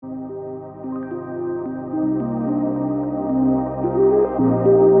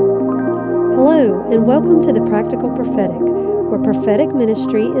and welcome to the Practical Prophetic, where prophetic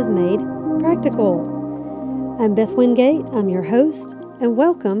ministry is made practical. I'm Beth Wingate, I'm your host, and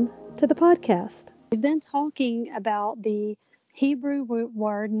welcome to the podcast. We've been talking about the Hebrew root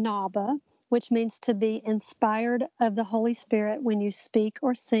word naba, which means to be inspired of the Holy Spirit when you speak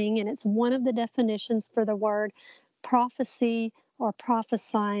or sing, and it's one of the definitions for the word prophecy or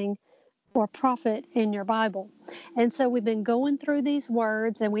prophesying or prophet in your Bible. And so we've been going through these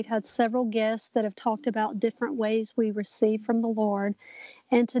words, and we've had several guests that have talked about different ways we receive from the Lord.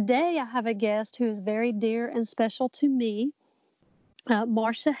 And today I have a guest who is very dear and special to me,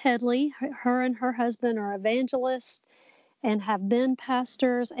 Marsha Headley. Her and her husband are evangelists and have been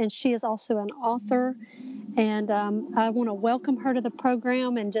pastors, and she is also an author. And I want to welcome her to the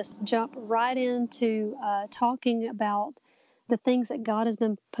program and just jump right into talking about the things that God has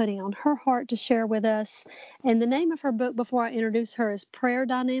been putting on her heart to share with us. And the name of her book, before I introduce her, is Prayer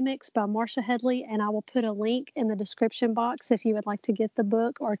Dynamics by Marsha Headley, and I will put a link in the description box if you would like to get the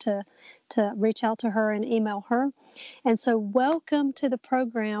book or to reach out to her and email her. And so welcome to the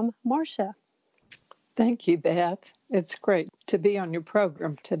program, Marsha. Thank you, Beth. It's great to be on your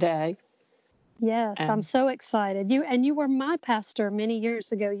program today. Yes, I'm so excited. You were my pastor many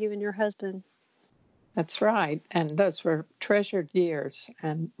years ago, you and your husband. That's right. And those were treasured years.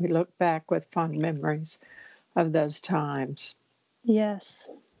 And we look back with fond memories of those times. Yes.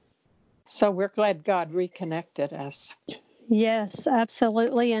 So we're glad God reconnected us. Yes,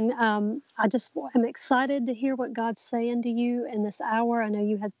 absolutely. And I just am excited to hear what God's saying to you in this hour. I know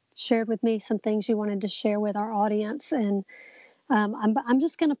you had shared with me some things you wanted to share with our audience. And I'm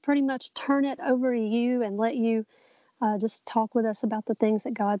just going to pretty much turn it over to you and let you just talk with us about the things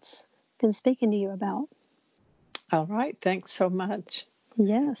that God's been speaking to you about. All right. Thanks so much.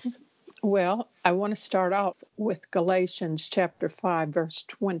 Yes. Well, I want to start off with Galatians chapter 5, verse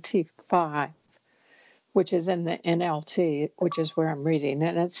 25, which is in the NLT, which is where I'm reading.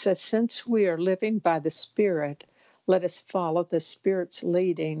 And it says, since we are living by the Spirit, let us follow the Spirit's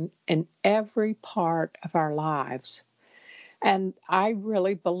leading in every part of our lives. And I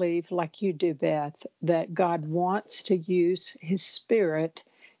really believe, like you do, Beth, that God wants to use His Spirit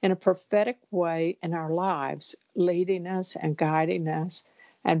in a prophetic way in our lives, leading us and guiding us.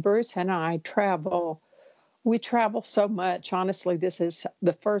 And Bruce and I we travel so much. Honestly, this is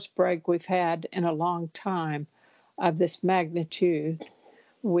the first break we've had in a long time of this magnitude.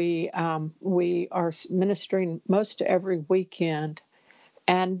 We are ministering most every weekend.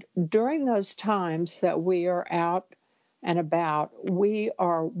 And during those times that we are out and about, we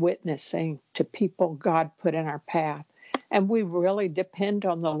are witnessing to people God put in our path. And we really depend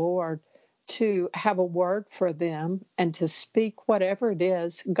on the Lord to have a word for them and to speak whatever it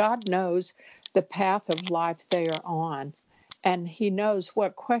is. God knows the path of life they are on, and He knows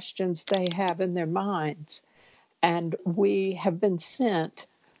what questions they have in their minds. And we have been sent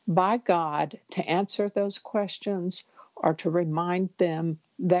by God to answer those questions or to remind them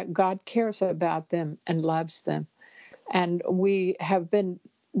that God cares about them and loves them. And we have been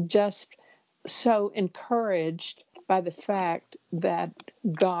just so encouraged by the fact that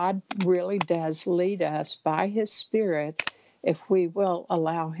God really does lead us by His Spirit if we will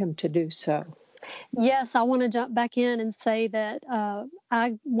allow Him to do so. Yes, I want to jump back in and say that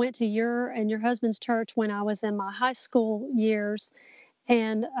I went to your and your husband's church when I was in my high school years.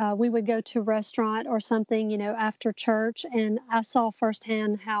 And we would go to a restaurant or something, after church. And I saw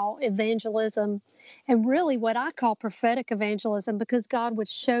firsthand how evangelism, and really what I call prophetic evangelism, because God would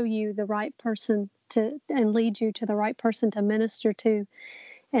show you the right person and lead you to the right person to minister to.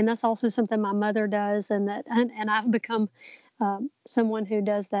 And that's also something my mother does, and I've become someone who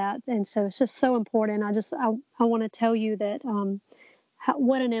does that. And so it's just so important. I want to tell you that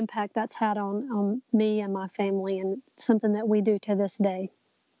what an impact that's had on me and my family, and something that we do to this day.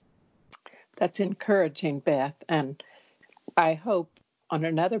 That's encouraging, Beth. And I hope on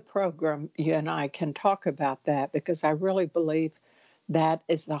another program you and I can talk about that, because I really believe that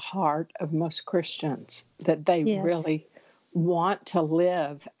is the heart of most Christians, that they really want to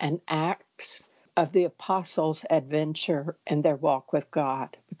live an acts of the apostles' adventure in their walk with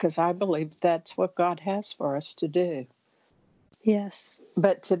God, because I believe that's what God has for us to do. Yes.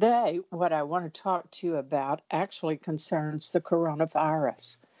 But today, what I want to talk to you about actually concerns the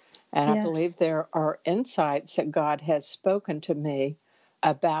coronavirus. And I believe there are insights that God has spoken to me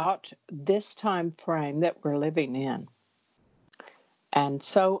about this time frame that we're living in. And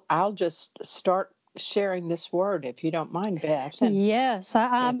so I'll just start sharing this word, if you don't mind, Beth. Yes,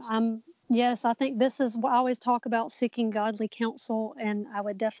 I think this is what I always talk about, seeking godly counsel. And I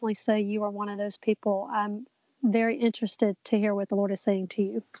would definitely say you are one of those people. I'm very interested to hear what the Lord is saying to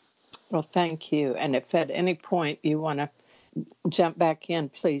you. Well, thank you. And if at any point you want to jump back in,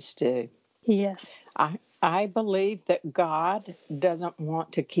 please do. Yes. I believe that God doesn't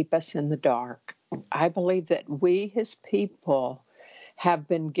want to keep us in the dark. I believe that we, his people, have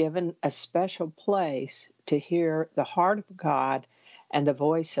been given a special place to hear the heart of God and the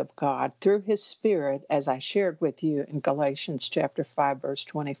voice of God through his Spirit, as I shared with you in Galatians chapter 5, verse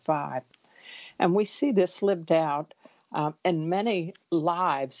 25. And we see this lived out in many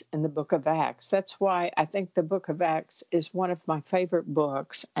lives in the book of Acts. That's why I think the book of Acts is one of my favorite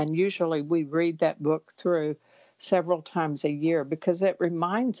books. And usually we read that book through several times a year because it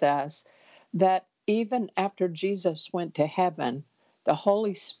reminds us that even after Jesus went to heaven, the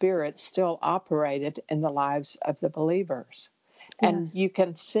Holy Spirit still operated in the lives of the believers. And Yes. you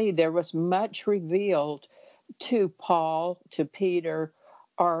can see there was much revealed to Paul, to Peter,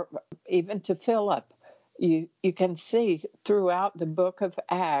 or even to Philip. You can see throughout the book of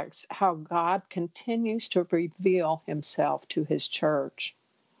Acts how God continues to reveal himself to his church.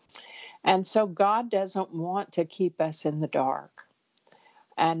 And so God doesn't want to keep us in the dark.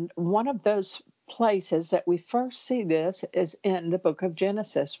 And one of those places that we first see this is in the book of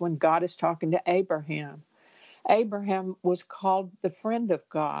Genesis when God is talking to Abraham. Abraham was called the friend of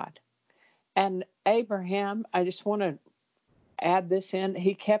God. And Abraham, I just want to add this in,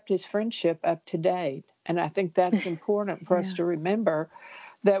 he kept his friendship up to date. And I think that's important for us to remember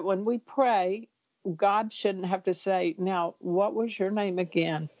that when we pray, God shouldn't have to say, now, what was your name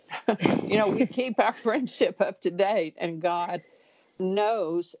again? We keep our friendship up to date, and God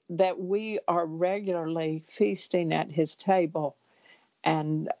knows that we are regularly feasting at his table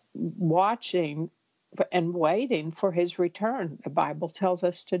and watching and waiting for his return. The Bible tells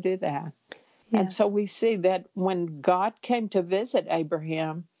us to do that. Yes. And so we see that when God came to visit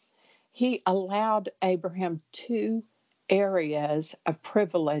Abraham, he allowed Abraham 2 areas of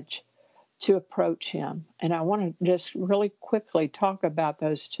privilege to approach him. And I want to just really quickly talk about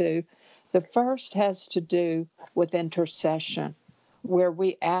those 2. The first has to do with intercession, where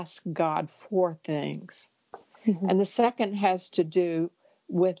we ask God for things. Mm-hmm. And the second has to do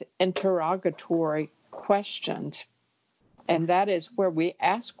with interrogatory questions. And that is where we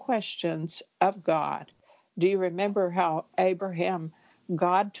ask questions of God. Do you remember how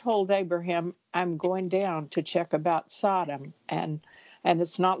God told Abraham, I'm going down to check about Sodom, and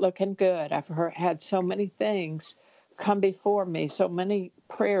it's not looking good. I've had so many things come before me, so many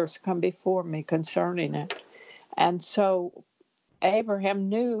prayers come before me concerning it. And so Abraham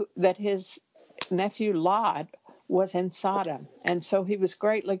knew that his nephew Lot was in Sodom, and so he was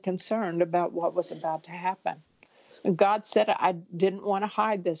greatly concerned about what was about to happen. And God said, I didn't want to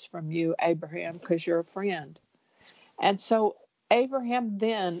hide this from you, Abraham, because you're a friend. And so Abraham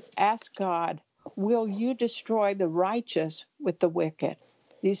then asked God, will you destroy the righteous with the wicked?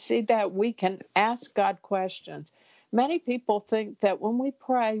 You see that we can ask God questions. Many people think that when we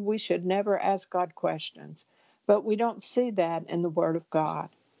pray, we should never ask God questions. But we don't see that in the Word of God.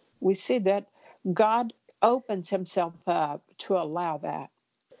 We see that God opens himself up to allow that.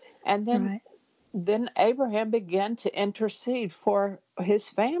 And then Abraham began to intercede for his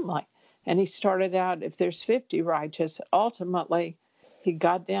family. And he started out, if there's 50 righteous, ultimately he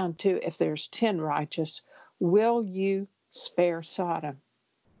got down to, if there's 10 righteous, will you spare Sodom?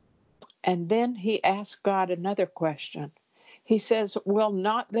 And then he asked God another question. He says, will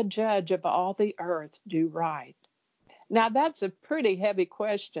not the judge of all the earth do right? Now, that's a pretty heavy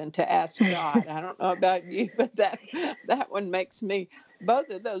question to ask God. I don't know about you, but that one makes me, both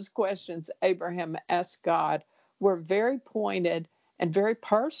of those questions Abraham asked God were very pointed and very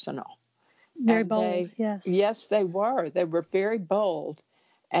personal. Very bold, yes. Yes, they were. They were very bold.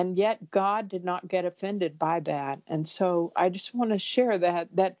 And yet God did not get offended by that. And so I just want to share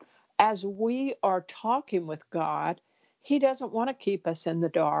that as we are talking with God, he doesn't want to keep us in the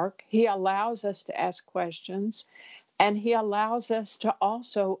dark. He allows us to ask questions. And he allows us to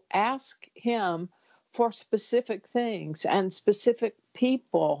also ask him for specific things and specific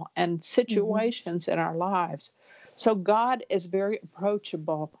people and situations in our lives. So God is very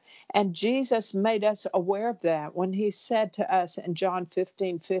approachable. And Jesus made us aware of that when he said to us in John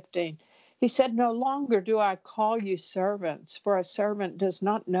 15:15, he said, no longer do I call you servants, for a servant does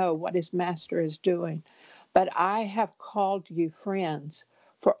not know what his master is doing, but I have called you friends.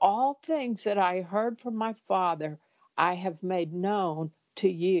 For all things that I heard from my Father, I have made known to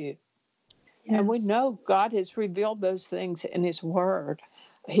you. Yes. And we know God has revealed those things in his word.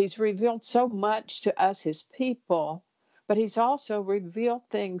 He's revealed so much to us, his people, but he's also revealed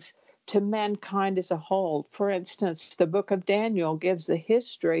things to mankind as a whole. For instance, the book of Daniel gives the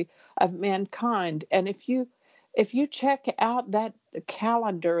history of mankind. And if you If you check out that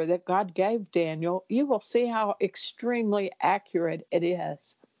calendar that God gave Daniel, you will see how extremely accurate it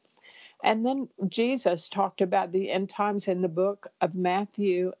is. And then Jesus talked about the end times in the book of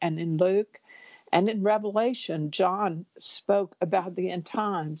Matthew and in Luke, and in Revelation, John spoke about the end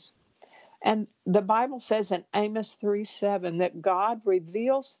times. And the Bible says in Amos 3:7 that God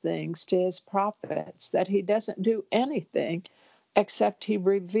reveals things to his prophets, that he doesn't do anything except he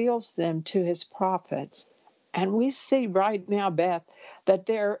reveals them to his prophets. And we see right now, Beth, that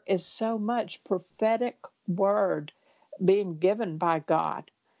there is so much prophetic word being given by God.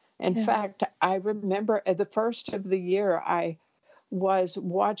 In fact, I remember at the first of the year, I was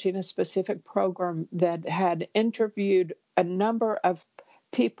watching a specific program that had interviewed a number of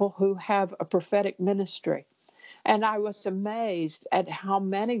people who have a prophetic ministry. And I was amazed at how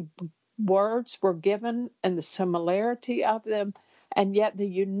many words were given and the similarity of them, and yet the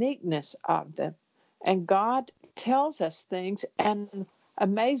uniqueness of them. And God tells us things, and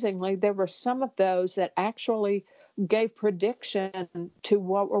amazingly, there were some of those that actually gave prediction to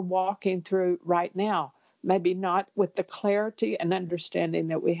what we're walking through right now. Maybe not with the clarity and understanding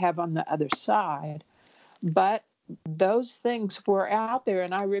that we have on the other side, but those things were out there.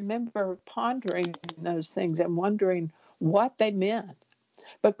 And I remember pondering those things and wondering what they meant.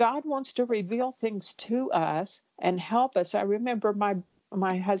 But God wants to reveal things to us and help us. I remember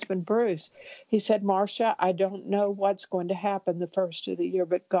my husband Bruce, he said, Marsha, I don't know what's going to happen the first of the year,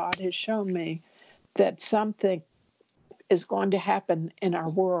 but God has shown me that something is going to happen in our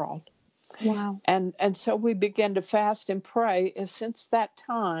world. Wow. And so we began to fast and pray. And since that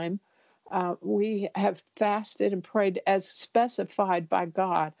time, we have fasted and prayed as specified by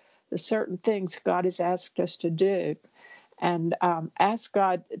God, the certain things God has asked us to do, and ask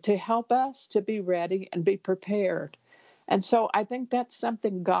God to help us to be ready and be prepared. And so I think that's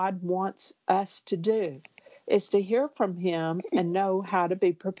something God wants us to do, is to hear from him and know how to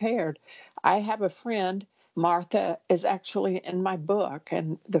be prepared. I have a friend, Martha is actually in my book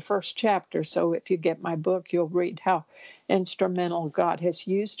and the first chapter. So if you get my book, you'll read how instrumental God has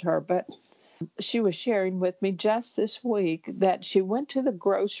used her. But she was sharing with me just this week that she went to the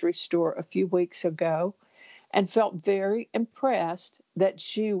grocery store a few weeks ago and felt very impressed that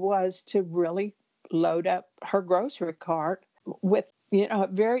she was to really load up her grocery cart with, a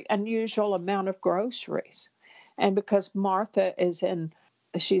very unusual amount of groceries. And because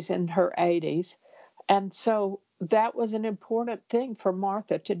she's in her 80s, and so that was an important thing for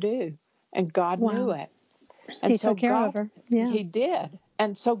Martha to do, and God knew it. And He so took care of her. Yeah. He did.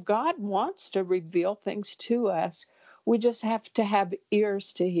 And so God wants to reveal things to us. We just have to have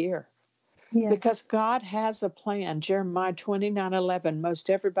ears to hear. Yes. Because God has a plan. Jeremiah 29:11, most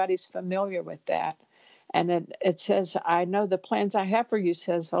everybody's familiar with that. And it says, I know the plans I have for you,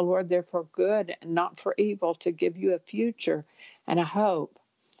 says the Lord, they're for good and not for evil, to give you a future and a hope.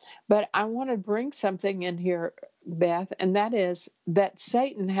 But I want to bring something in here, Beth, and that is that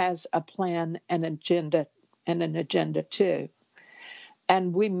Satan has a plan and an agenda too.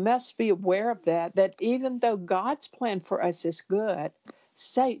 And we must be aware of that even though God's plan for us is good,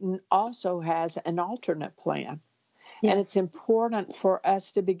 Satan also has an alternate plan. Yes. And it's important for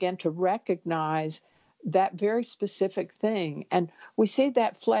us to begin to recognize that very specific thing. And we see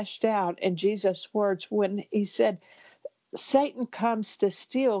that fleshed out in Jesus' words when he said, Satan comes to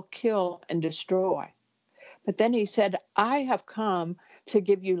steal, kill, and destroy. But then he said, I have come to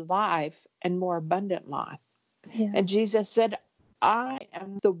give you life and more abundant life. Yes. And Jesus said, I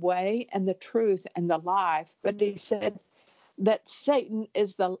am the way and the truth and the life. But he said that Satan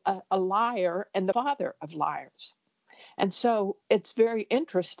is a liar and the father of liars. And so it's very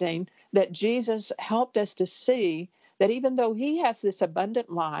interesting that Jesus helped us to see that even though he has this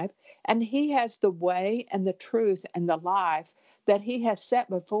abundant life and he has the way and the truth and the life that he has set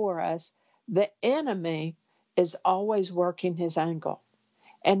before us, the enemy is always working his angle.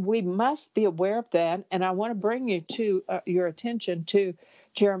 And we must be aware of that. And I want to bring you to your attention to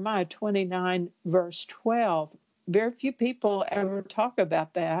Jeremiah 29, verse 12. Very few people ever talk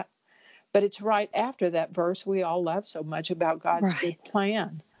about that, but it's right after that verse we all love so much about God's good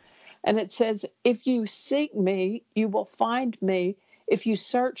plan. And it says, if you seek me, you will find me if you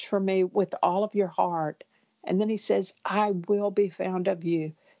search for me with all of your heart. And then he says, I will be found of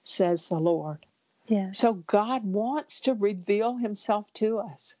you, says the Lord. Yes. So God wants to reveal himself to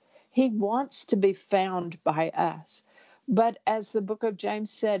us. He wants to be found by us. But as the book of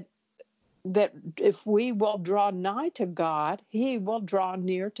James said, that if we will draw nigh to God, he will draw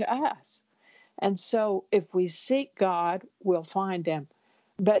near to us. And so if we seek God, we'll find him.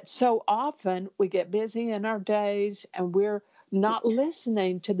 But so often we get busy in our days and we're not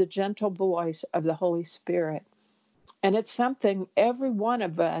listening to the gentle voice of the Holy Spirit. And it's something every one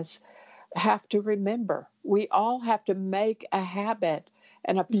of us have to remember. We all have to make a habit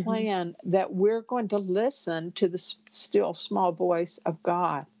and a plan that we're going to listen to the still small voice of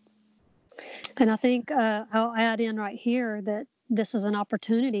God. And I think I'll add in right here that this is an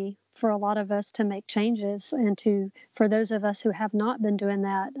opportunity for a lot of us to make changes, and for those of us who have not been doing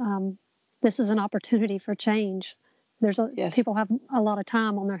that, this is an opportunity for change. People have a lot of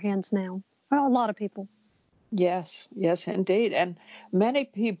time on their hands now. Well, a lot of people. Yes, yes, indeed. And many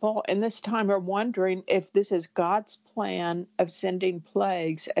people in this time are wondering if this is God's plan of sending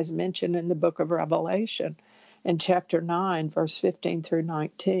plagues, as mentioned in the book of Revelation in chapter 9, verse 15 through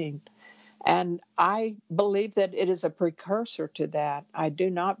 19. And I believe that it is a precursor to that. I do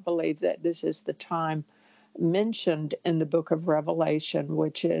not believe that this is the time mentioned in the book of Revelation,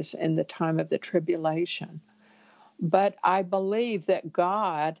 which is in the time of the tribulation. But I believe that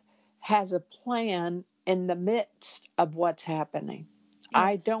God has a plan in the midst of what's happening. Yes.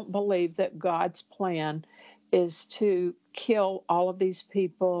 I don't believe that God's plan is to kill all of these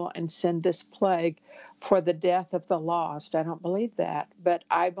people and send this plague for the death of the lost. I don't believe that. But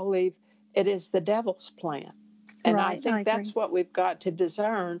I believe it is the devil's plan. And right, I think that's what we've got to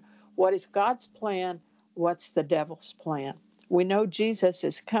discern. What is God's plan? What's the devil's plan? We know Jesus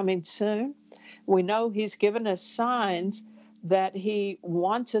is coming soon. We know he's given us signs that he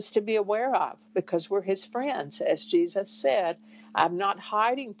wants us to be aware of because we're his friends. As Jesus said, I'm not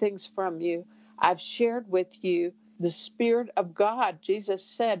hiding things from you. I've shared with you the Spirit of God. Jesus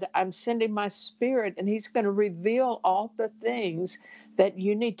said, I'm sending my Spirit, and he's going to reveal all the things that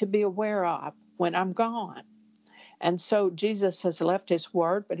you need to be aware of when I'm gone. And so Jesus has left his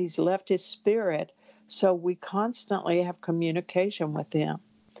word, but he's left his Spirit, so we constantly have communication with him.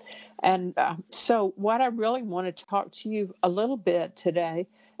 And so what I really want to talk to you a little bit today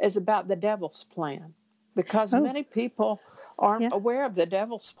is about the devil's plan, because many people aren't aware of the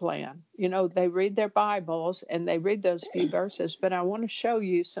devil's plan. You know, they read their Bibles and they read those few verses, but I want to show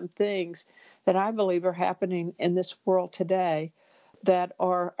you some things that I believe are happening in this world today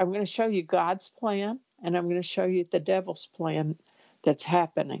I'm going to show you God's plan, and I'm going to show you the devil's plan that's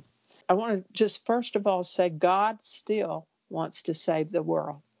happening. I want to just first of all say God still wants to save the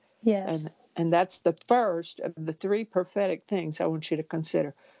world. Yes. And that's the first of the three prophetic things I want you to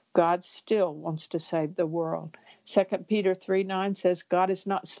consider. God still wants to save the world. 2 Peter 3:9 says, God is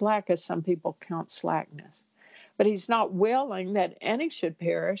not slack as some people count slackness, but he's not willing that any should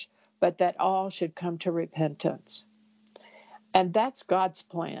perish, but that all should come to repentance. And that's God's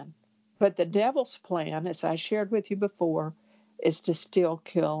plan. But the devil's plan, as I shared with you before, is to steal,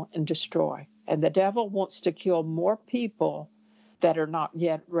 kill, and destroy. And the devil wants to kill more people that are not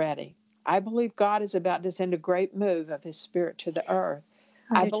yet ready. I believe God is about to send a great move of his Spirit to the earth.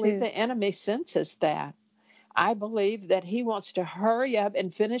 I believe the enemy senses that. I believe that he wants to hurry up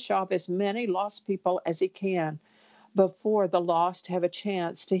and finish off as many lost people as he can before the lost have a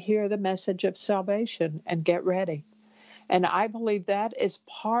chance to hear the message of salvation and get ready. And I believe that is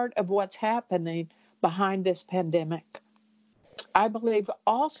part of what's happening behind this pandemic. I believe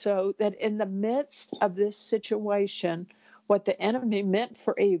also that in the midst of this situation, what the enemy meant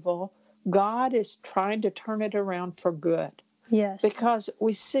for evil, God is trying to turn it around for good. Yes. Because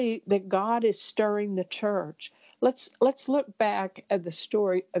we see that God is stirring the church. Let's look back at the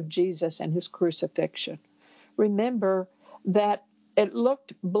story of Jesus and his crucifixion. Remember that it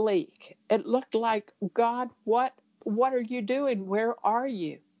looked bleak. It looked like, God, what are you doing? Where are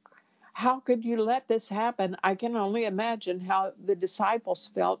you? How could you let this happen? I can only imagine how the disciples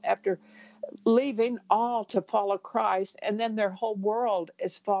felt after leaving all to follow Christ, and then their whole world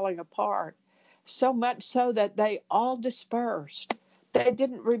is falling apart. So much so that they all dispersed. They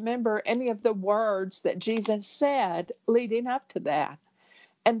didn't remember any of the words that Jesus said leading up to that.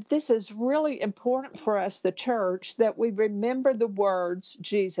 And this is really important for us, the church, that we remember the words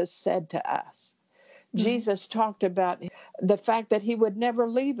Jesus said to us. Jesus talked about the fact that he would never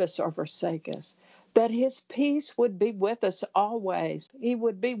leave us or forsake us, that his peace would be with us always. He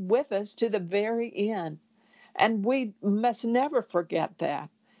would be with us to the very end. And we must never forget that.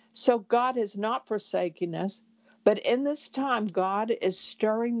 So God is not forsaking us, but in this time, God is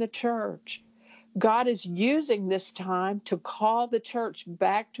stirring the church. God is using this time to call the church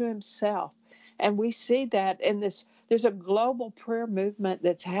back to himself. And we see that in this. There's a global prayer movement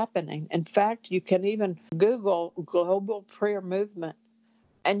that's happening. In fact, you can even Google global prayer movement.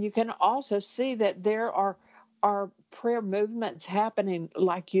 And you can also see that there are prayer movements happening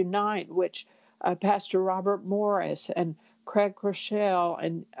like Unite, which Pastor Robert Morris and Craig Rochelle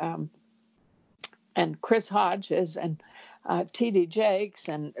and Chris Hodges and T.D. Jakes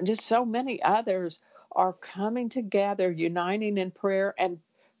and just so many others are coming together, uniting in prayer, and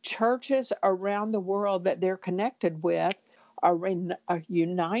churches around the world that they're connected with are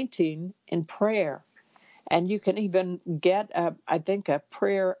uniting in prayer. And you can even get, I think, a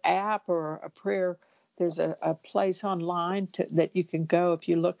prayer app or a prayer. There's a place online that you can go if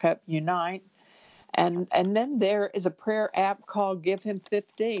you look up Unite. And then there is a prayer app called Give Him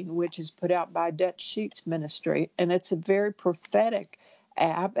 15, which is put out by Dutch Sheets Ministry. And it's a very prophetic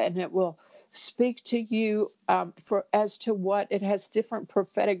app, and it will speak to you as to what it has different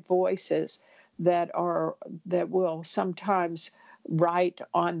prophetic voices that will sometimes write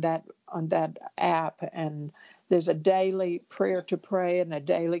on that app. And there's a daily prayer to pray and a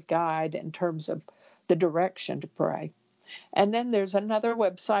daily guide in terms of the direction to pray. And then there's another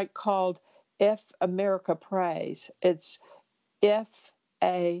website called If America Prays. It's If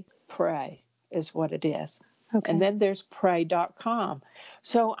A Pray is what it is. Okay. And then there's pray.com.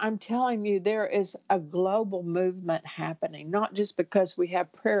 So I'm telling you, there is a global movement happening, not just because we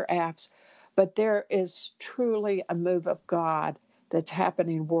have prayer apps, but there is truly a move of God that's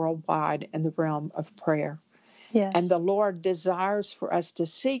happening worldwide in the realm of prayer. Yes. And the Lord desires for us to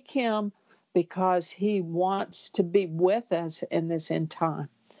seek Him because He wants to be with us in this end time.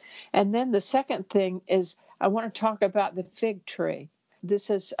 And then the second thing is I want to talk about the fig tree. This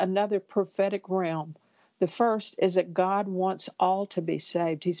is another prophetic realm. The first is that God wants all to be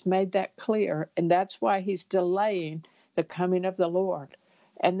saved. He's made that clear, and that's why He's delaying the coming of the Lord.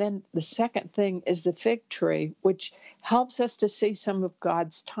 And then the second thing is the fig tree, which helps us to see some of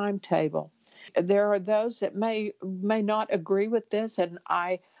God's timetable. There are those that may not agree with this, and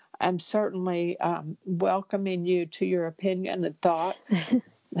I'm certainly welcoming you to your opinion and thought.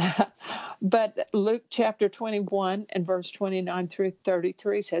 But Luke chapter 21 and verse 29 through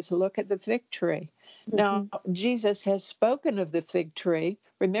 33 says, look at the fig tree. Mm-hmm. Now, Jesus has spoken of the fig tree.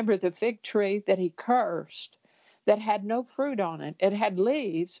 Remember the fig tree that He cursed, that had no fruit on it. It had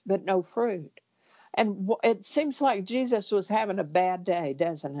leaves, but no fruit. And it seems like Jesus was having a bad day,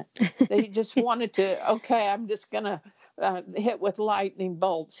 doesn't it? That He just wanted to, okay, I'm just going to hit with lightning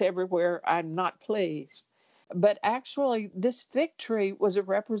bolts everywhere I'm not pleased. But actually, this fig tree was a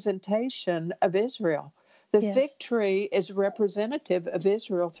representation of Israel. The fig tree is representative of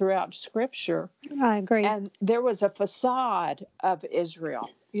Israel throughout Scripture. I agree. And there was a facade of Israel.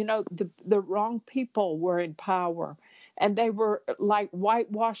 You know, the wrong people were in power. And they were like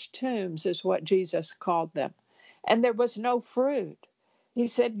whitewashed tombs, is what Jesus called them. And there was no fruit. He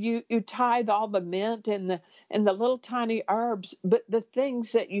said, you tithe all the mint and the little tiny herbs, but the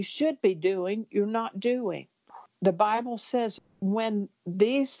things that you should be doing, you're not doing. The Bible says when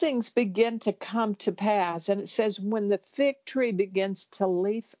these things begin to come to pass, and it says when the fig tree begins to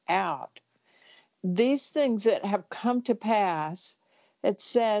leaf out, these things that have come to pass, it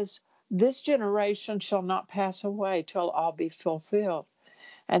says this generation shall not pass away till all be fulfilled.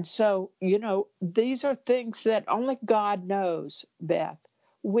 And so, you know, these are things that only God knows, Beth.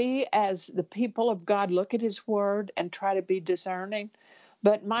 We as the people of God look at His word and try to be discerning.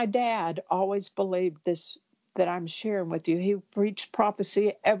 But my dad always believed this that I'm sharing with you. He preached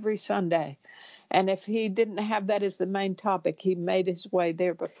prophecy every Sunday. And if he didn't have that as the main topic, he made his way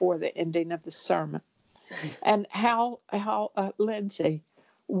there before the ending of the sermon. And Hal Lindsey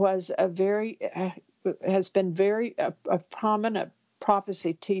was has been a prominent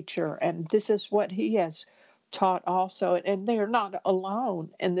prophecy teacher. And this is what he has taught also. And they're not alone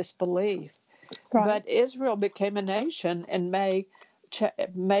in this belief. Right. But Israel became a nation in May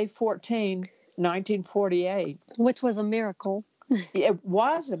 14, 1948. Which was a miracle. It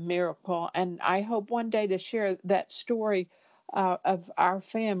was a miracle, and I hope one day to share that story of our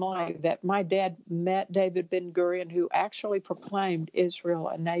family, that my dad met David Ben-Gurion, who actually proclaimed Israel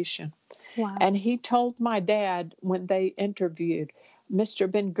a nation. Wow. And he told my dad when they interviewed, Mr.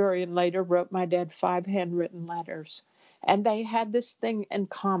 Ben-Gurion later wrote my dad 5 handwritten letters, and they had this thing in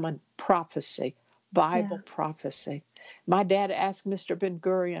common, prophecy, Bible prophecy. My dad asked Mr.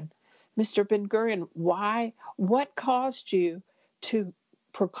 Ben-Gurion, what caused you to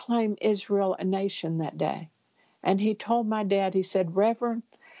proclaim Israel a nation that day? And he told my dad, he said, Reverend,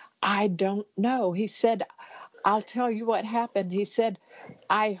 I don't know. He said, I'll tell you what happened. He said,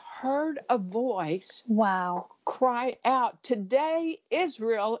 I heard a voice cry out, today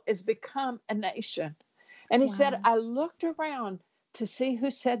Israel is become a nation. And he said, I looked around to see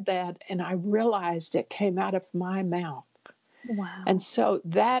who said that, and I realized it came out of my mouth. Wow. And so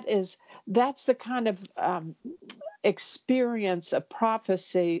that's the kind of experience of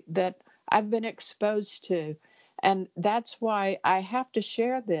prophecy that I've been exposed to. And that's why I have to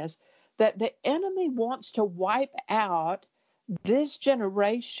share this, that the enemy wants to wipe out this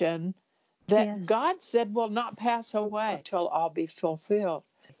generation that God said will not pass away till all be fulfilled.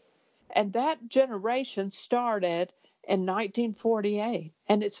 And that generation started in 1948.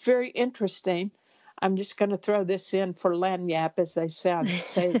 And it's very interesting. I'm just going to throw this in for lagniappe, as they say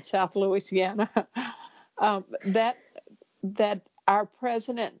in South Louisiana, that our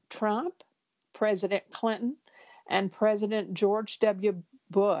President Trump, President Clinton, and President George W.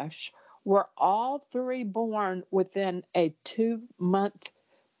 Bush were all three born within a 2-month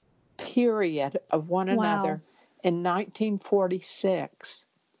period of one another in 1946.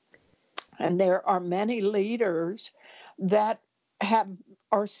 And there are many leaders that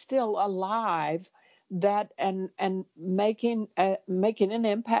are still alive that and making an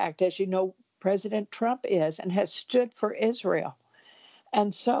impact, as you know, President Trump is and has stood for Israel.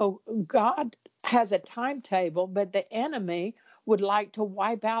 And so God has a timetable, but the enemy would like to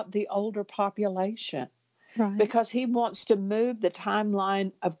wipe out the older population because he wants to move the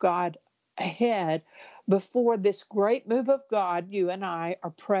timeline of God ahead before this great move of God you and I are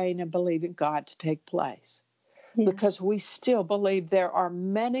praying and believing God to take place. Because we still believe there are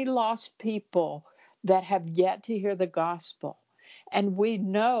many lost people that have yet to hear the gospel. And we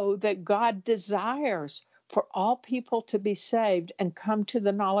know that God desires for all people to be saved and come to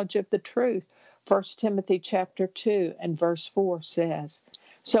the knowledge of the truth. 1 Timothy chapter 2 and verse 4 says.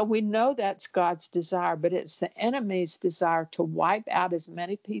 So we know that's God's desire, but it's the enemy's desire to wipe out as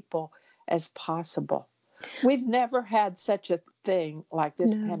many people as possible. We've never had such a thing like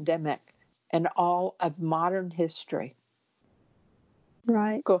this pandemic in all of modern history.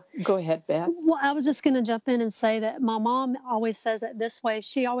 Right. Go ahead, Beth. Well, I was just going to jump in and say that my mom always says it this way.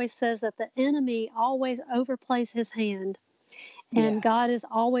 She always says that the enemy always overplays his hand, and God is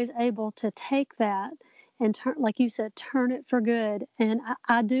always able to take that and turn, like you said, turn it for good. And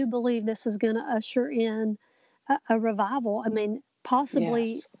I do believe this is going to usher in a revival. I mean,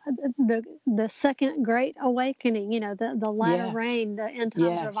 possibly the second great awakening, the latter rain, the end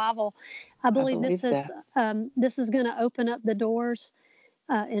times revival. I believe this is going to open up the doors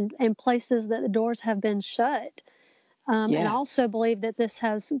in places that the doors have been shut. And I also believe that this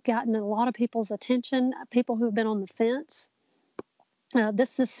has gotten a lot of people's attention, people who have been on the fence.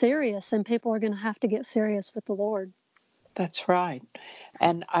 This is serious, and people are going to have to get serious with the Lord. That's right.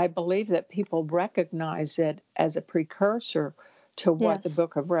 And I believe that people recognize it as a precursor to what the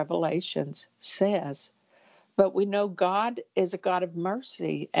book of Revelations says. But we know God is a God of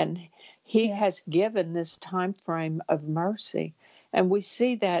mercy, and he has given this time frame of mercy. And we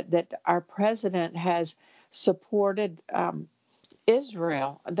see that our president has supported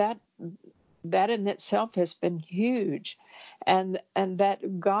Israel. That in itself has been huge. And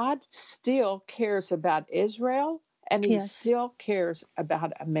that God still cares about Israel, and he still cares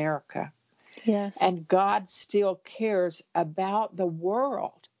about America. And God still cares about the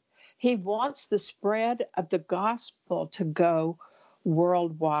world. He wants the spread of the gospel to go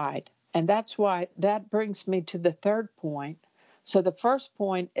worldwide. And that's why that brings me to the third point. So the first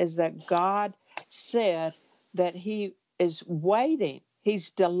point is that God said that he is waiting. He's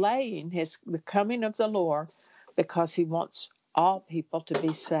delaying the coming of the Lord because he wants all people to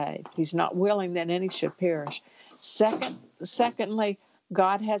be saved. He's not willing that any should perish. Secondly,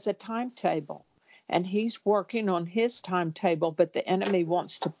 God has a timetable, and he's working on his timetable, but the enemy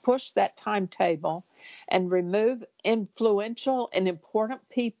wants to push that timetable and remove influential and important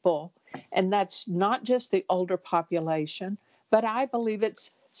people, and that's not just the older population, but I believe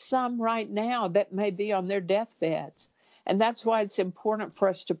it's some right now that may be on their deathbeds. And that's why it's important for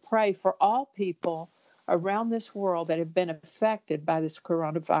us to pray for all people around this world that have been affected by this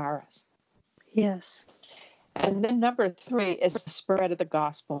coronavirus. Yes. And then number 3 is the spread of the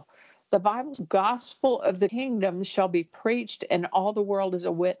gospel. The Bible's gospel of the kingdom shall be preached in all the world as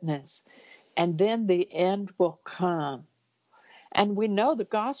a witness, and then the end will come. And we know the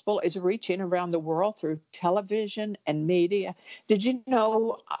gospel is reaching around the world through television and media. Did you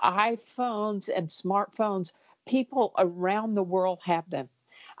know iPhones and smartphones, people around the world have them?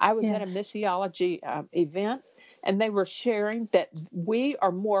 I was at a missiology event, and they were sharing that we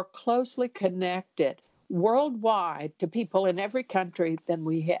are more closely connected worldwide to people in every country than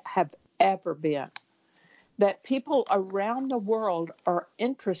we have ever been. That people around the world are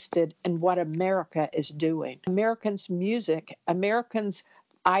interested in what America is doing. Americans' music, Americans'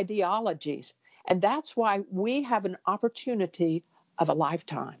 ideologies. And that's why we have an opportunity of a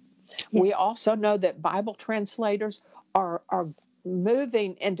lifetime. We also know that Bible translators are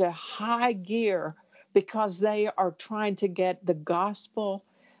moving into high gear because they are trying to get the gospel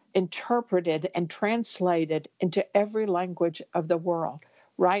interpreted and translated into every language of the world.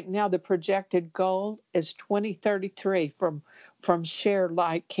 Right now, the projected goal is 2033 from from Share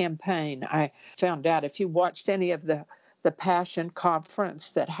Light campaign. I found out if you watched any of the Passion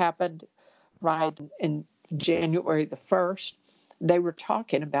Conference that happened right in January the 1st, they were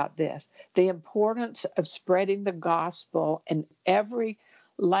talking about this, the importance of spreading the gospel in every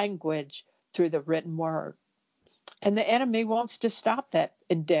language through the written word. And the enemy wants to stop that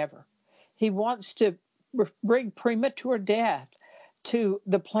endeavor. He wants to bring premature death to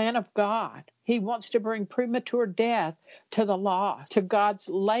the plan of God. He wants to bring premature death to the law, to God's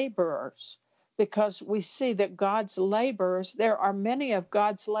laborers, because we see that God's laborers, there are many of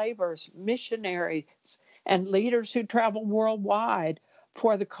God's laborers, missionaries and leaders who travel worldwide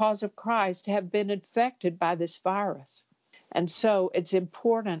for the cause of Christ, have been infected by this virus. And so it's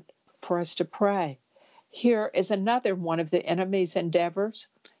important for us to pray. Here is another one of the enemy's endeavors.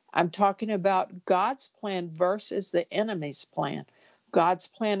 I'm talking about God's plan versus the enemy's plan. God's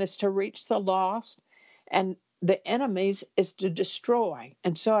plan is to reach the lost, and the enemy's is to destroy.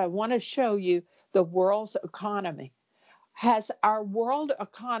 And so I want to show you the world's economy. Has our world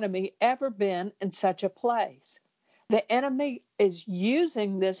economy ever been in such a place? The enemy is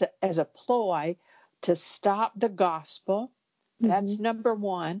using this as a ploy to stop the gospel. That's number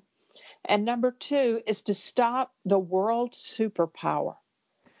one. And number two is to stop the world superpower.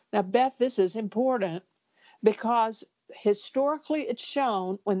 Now, Beth, this is important because historically it's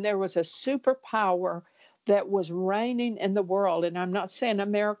shown when there was a superpower that was reigning in the world, and I'm not saying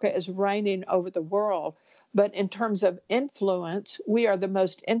America is reigning over the world, but in terms of influence, we are the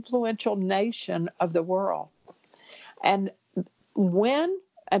most influential nation of the world. And when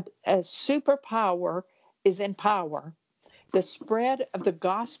a superpower is in power, the spread of the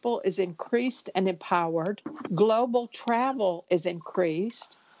gospel is increased and empowered. Global travel is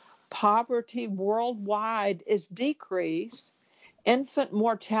increased. Poverty worldwide is decreased. Infant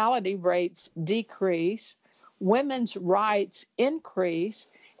mortality rates decrease. Women's rights increase.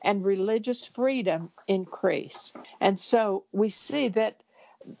 And religious freedom increase. And so we see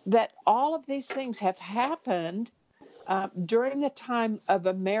that all of these things have happened during the time of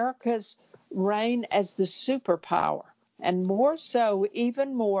America's reign as the superpower. And more so,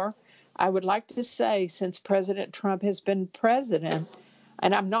 even more, I would like to say, since President Trump has been president,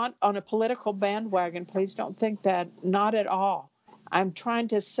 and I'm not on a political bandwagon, please don't think that, not at all. I'm trying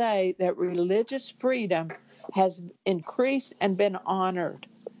to say that religious freedom has increased and been honored.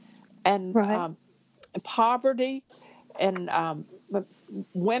 And poverty and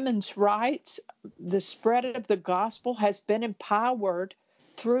women's rights, the spread of the gospel has been empowered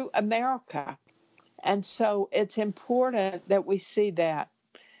through America. And so it's important that we see that.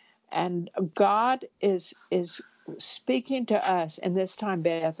 And God is speaking to us in this time,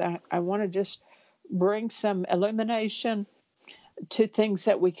 Beth. I want to just bring some illumination to things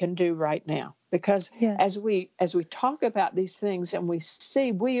that we can do right now. Because as we talk about these things and we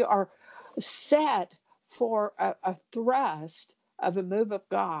see we are set for a thrust of a move of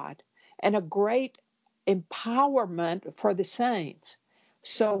God and a great empowerment for the saints.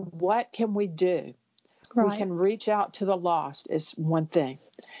 So what can we do? We can reach out to the lost is one thing.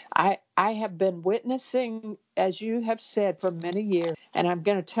 I have been witnessing, as you have said, for many years, and I'm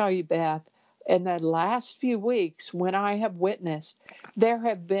going to tell you, Beth, in the last few weeks when I have witnessed, there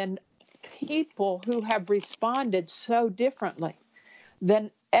have been people who have responded so differently than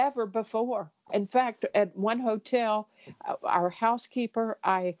ever before. In fact, at one hotel, our housekeeper,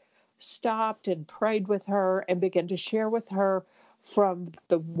 I stopped and prayed with her and began to share with her from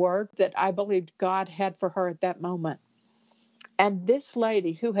the word that I believed God had for her at that moment. And this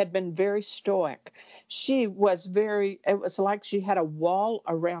lady who had been very stoic, it was like she had a wall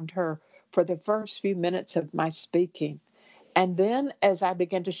around her for the first few minutes of my speaking. And then as I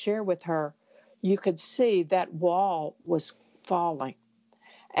began to share with her, you could see that wall was falling.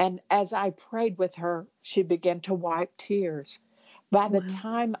 And as I prayed with her, she began to wipe tears. By the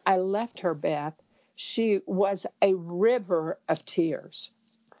time I left her, Beth, she was a river of tears.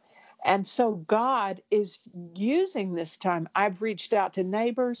 And so God is using this time. I've reached out to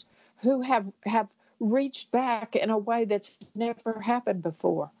neighbors who have reached back in a way that's never happened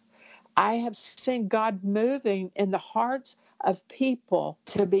before. I have seen God moving in the hearts of people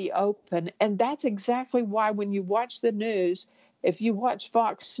to be open. And that's exactly why when you watch the news, if you watch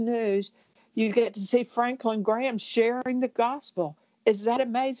Fox News, you get to see Franklin Graham sharing the gospel. Is that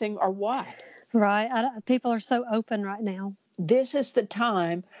amazing or what? Right. People are so open right now. This is the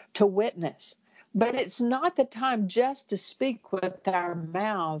time to witness. But it's not the time just to speak with our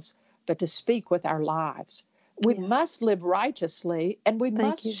mouths, but to speak with our lives. We must live righteously, and we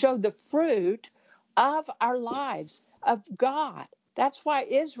must show the fruit of our lives, of God. That's why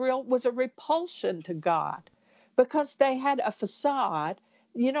Israel was a repulsion to God, because they had a facade.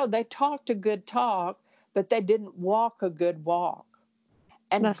 They talked a good talk, but they didn't walk a good walk.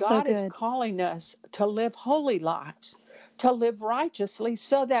 And That's so God is good. calling us to live holy lives, to live righteously,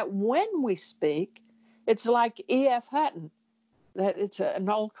 so that when we speak, it's like E.F. Hutton. That it's an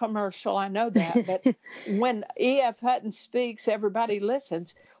old commercial, I know that, but when E.F. Hutton speaks, everybody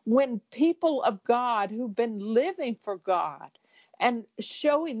listens. When people of God who've been living for God and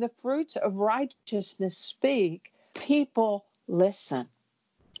showing the fruits of righteousness speak, people listen.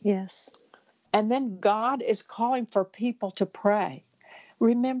 Yes. And then God is calling for people to pray.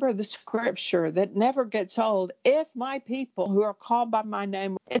 Remember the scripture that never gets old. If my people who are called by my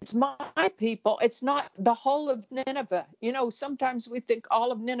name, it's my people. It's not the whole of Nineveh. Sometimes we think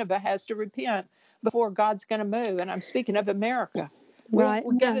all of Nineveh has to repent before God's going to move. And I'm speaking of America. We Right.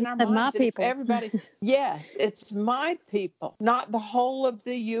 get No, he in our said my minds that if people. everybody, yes, it's my people, not the whole of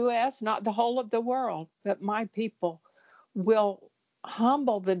the U.S., not the whole of the world, but my people will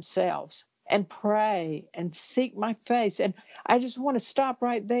humble themselves and pray and seek my face. And I just want to stop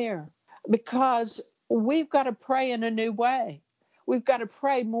right there, because we've got to pray in a new way. We've got to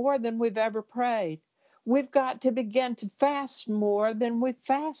pray more than we've ever prayed. We've got to begin to fast more than we've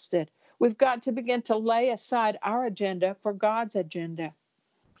fasted. We've got to begin to lay aside our agenda for God's agenda,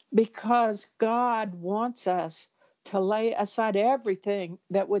 because God wants us to lay aside everything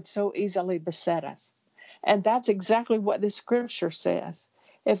that would so easily beset us. And that's exactly what the scripture says.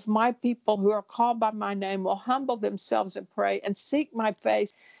 If my people who are called by my name will humble themselves and pray and seek my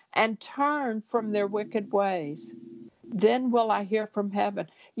face and turn from their wicked ways, then will I hear from heaven.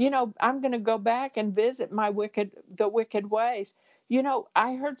 I'm going to go back and visit the wicked ways.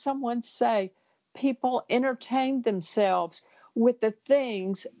 I heard someone say people entertain themselves with the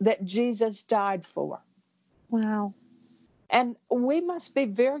things that Jesus died for. Wow. And we must be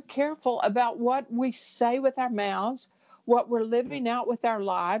very careful about what we say with our mouths, what we're living out with our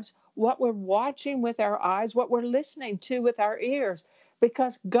lives, what we're watching with our eyes, what we're listening to with our ears,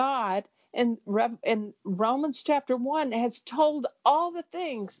 because God in Romans chapter 1 has told all the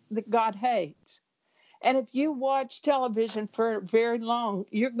things that God hates. And if you watch television for very long,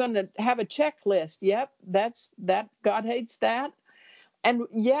 you're going to have a checklist. Yep, that God hates that. And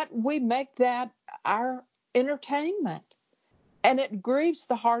yet we make that our entertainment. And it grieves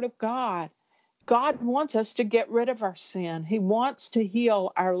the heart of God. God wants us to get rid of our sin. He wants to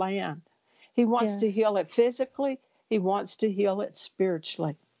heal our land. He wants to Yes. heal it physically. He wants to heal it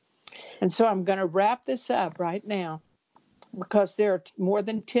spiritually. And so I'm going to wrap this up right now, because there are more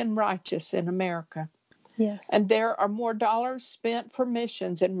than 10 righteous in America. Yes. And there are more dollars spent for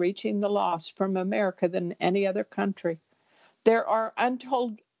missions and reaching the lost from America than any other country. There are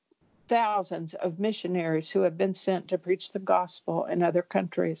untold thousands of missionaries who have been sent to preach the gospel in other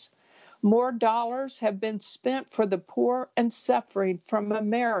countries. More dollars have been spent for the poor and suffering from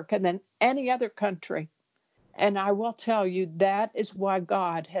America than any other country. And I will tell you, that is why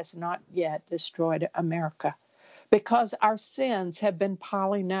God has not yet destroyed America, because our sins have been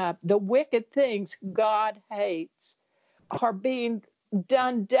piling up. The wicked things God hates are being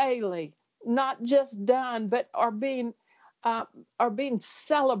done daily, not just done, but are being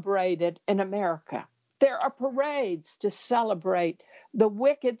celebrated in America. There are parades to celebrate the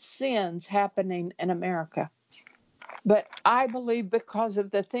wicked sins happening in America. But I believe, because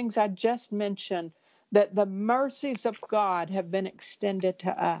of the things I just mentioned, that the mercies of God have been extended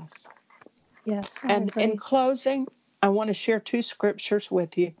to us. Yes, I And in agree. closing, I want to share two scriptures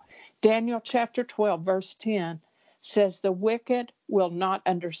with you. Daniel chapter 12, verse 10 says, "The wicked will not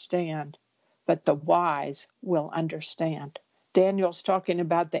understand, but the wise will understand." Daniel's talking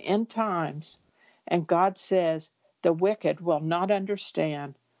about the end times, and God says, the wicked will not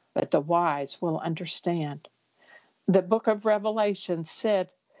understand, but the wise will understand. The book of Revelation said,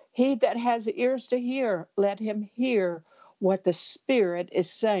 "He that has ears to hear, let him hear what the Spirit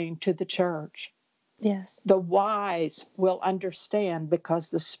is saying to the church." Yes. The wise will understand, because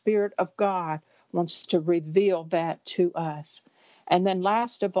the Spirit of God wants to reveal that to us. And then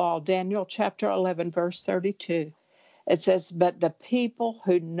last of all, Daniel chapter 11, verse 32, it says, "But the people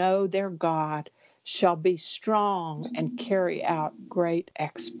who know their God shall be strong and carry out great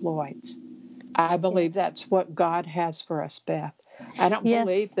exploits." I believe Yes. that's what God has for us, Beth. I don't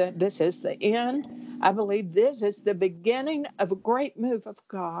believe Yes. that this is the end. I believe this is the beginning of a great move of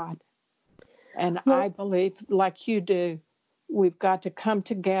God. And I Well, believe, like you do, we've got to come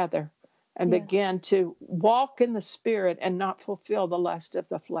together and yes. begin to walk in the Spirit and not fulfill the lust of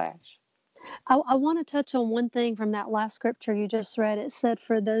the flesh. I want to touch on one thing from that last scripture you just read. It said,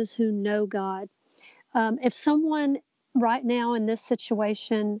 "For those who know God." If someone right now in this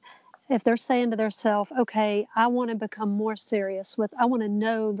situation if they're saying to themselves, okay, I want to become more serious I want to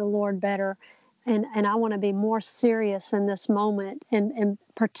know the Lord better, and I want to be more serious in this moment and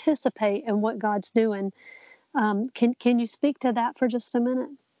participate in what God's doing. Can you speak to that for just a minute?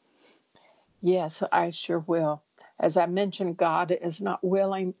 Yes, I sure will. As I mentioned, God is not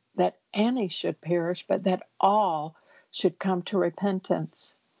willing that any should perish, but that all should come to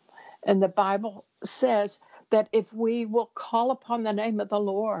repentance. And the Bible says that if we will call upon the name of the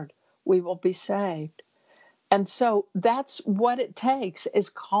Lord, we will be saved. And so that's what it takes, is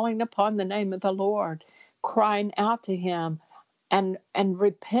calling upon the name of the Lord, crying out to him, and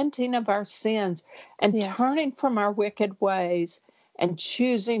repenting of our sins, and Yes. turning from our wicked ways, and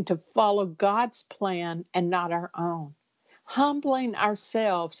choosing to follow God's plan and not our own. Humbling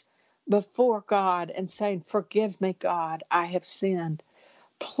ourselves before God and saying, forgive me, God, I have sinned.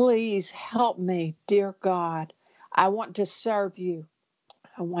 Please help me, dear God. I want to serve you.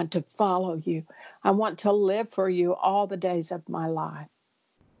 I want to follow you. I want to live for you all the days of my life.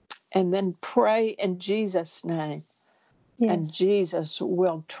 And then pray in Jesus' name. Yes. And Jesus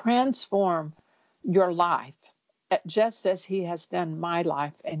will transform your life, just as he has done my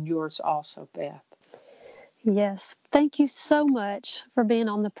life and yours also, Beth. Yes. Thank you so much for being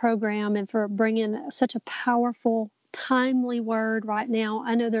on the program and for bringing such a powerful, timely word right now.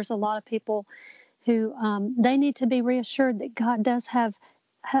 I know there's a lot of people who they need to be reassured that God does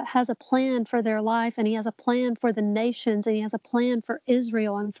has a plan for their life, and he has a plan for the nations, and he has a plan for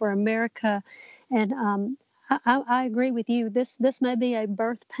Israel and for America. And I agree with you. This may be a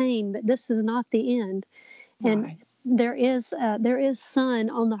birth pain, but this is not the end. And Right. there is sun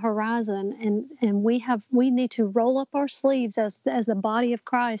on the horizon, and we need to roll up our sleeves as the body of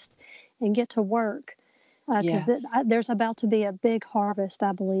Christ and get to work, because Yes. there's about to be a big harvest,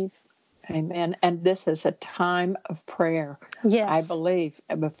 I believe. Amen. And this is a time of prayer. Yes. I believe,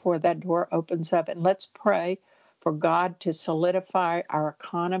 before that door opens up. And let's pray for God to solidify our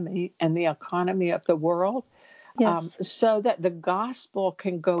economy and the economy of the world, Yes. so that the gospel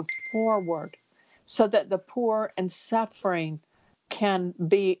can go forward, so that the poor and suffering can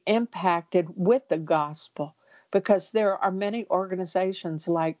be impacted with the gospel. Because there are many organizations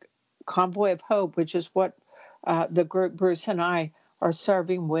like Convoy of Hope, which is what the group Bruce and I are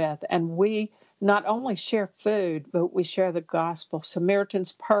serving with. And we not only share food, but we share the gospel.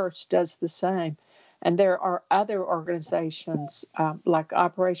 Samaritan's Purse does the same. And there are other organizations like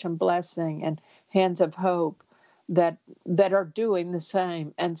Operation Blessing and Hands of Hope that are doing the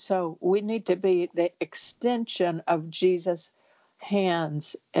same. And so we need to be the extension of Jesus'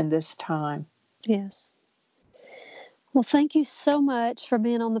 hands in this time. Yes. Well, thank you so much for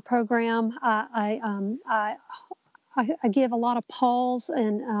being on the program. I give a lot of pause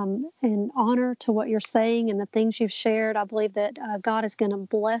and honor to what you're saying and the things you've shared. I believe that God is going to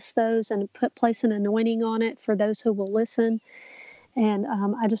bless those and place an anointing on it for those who will listen. And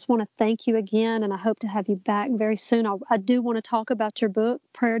I just want to thank you again, and I hope to have you back very soon. I do want to talk about your book,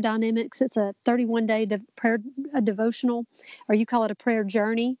 Prayer Dynamics. It's a 31-day prayer devotional, or you call it a prayer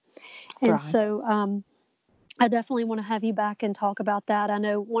journey. And Right. so I definitely want to have you back and talk about that. I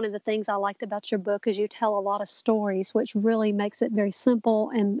know one of the things I liked about your book is you tell a lot of stories, which really makes it very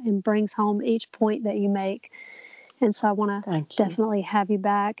simple and brings home each point that you make. And so I want to definitely have you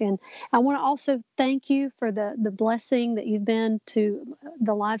back. And I want to also thank you for the blessing that you've been to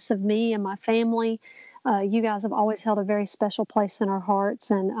the lives of me and my family. You guys have always held a very special place in our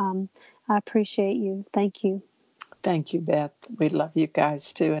hearts, and I appreciate you. Thank you. Thank you, Beth. We love you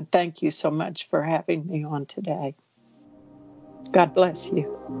guys too. And thank you so much for having me on today. God bless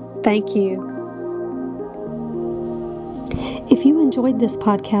you. Thank you. If you enjoyed this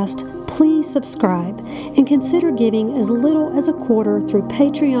podcast, please subscribe and consider giving as little as a quarter through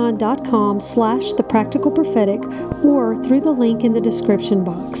patreon.com/thepracticalprophetic or through the link in the description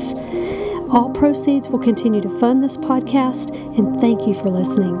box. All proceeds will continue to fund this podcast, and thank you for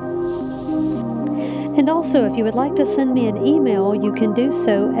listening. And also, if you would like to send me an email, you can do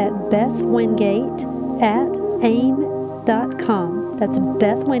so at bethwingate@aim.com. That's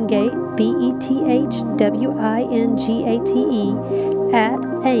Beth Wingate, BETHWINGATE, at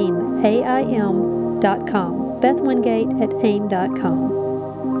AIM.com. Beth Wingate at AIM.com.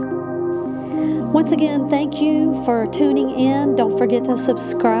 Once again, thank you for tuning in. Don't forget to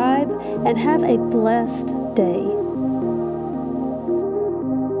subscribe, and have a blessed day.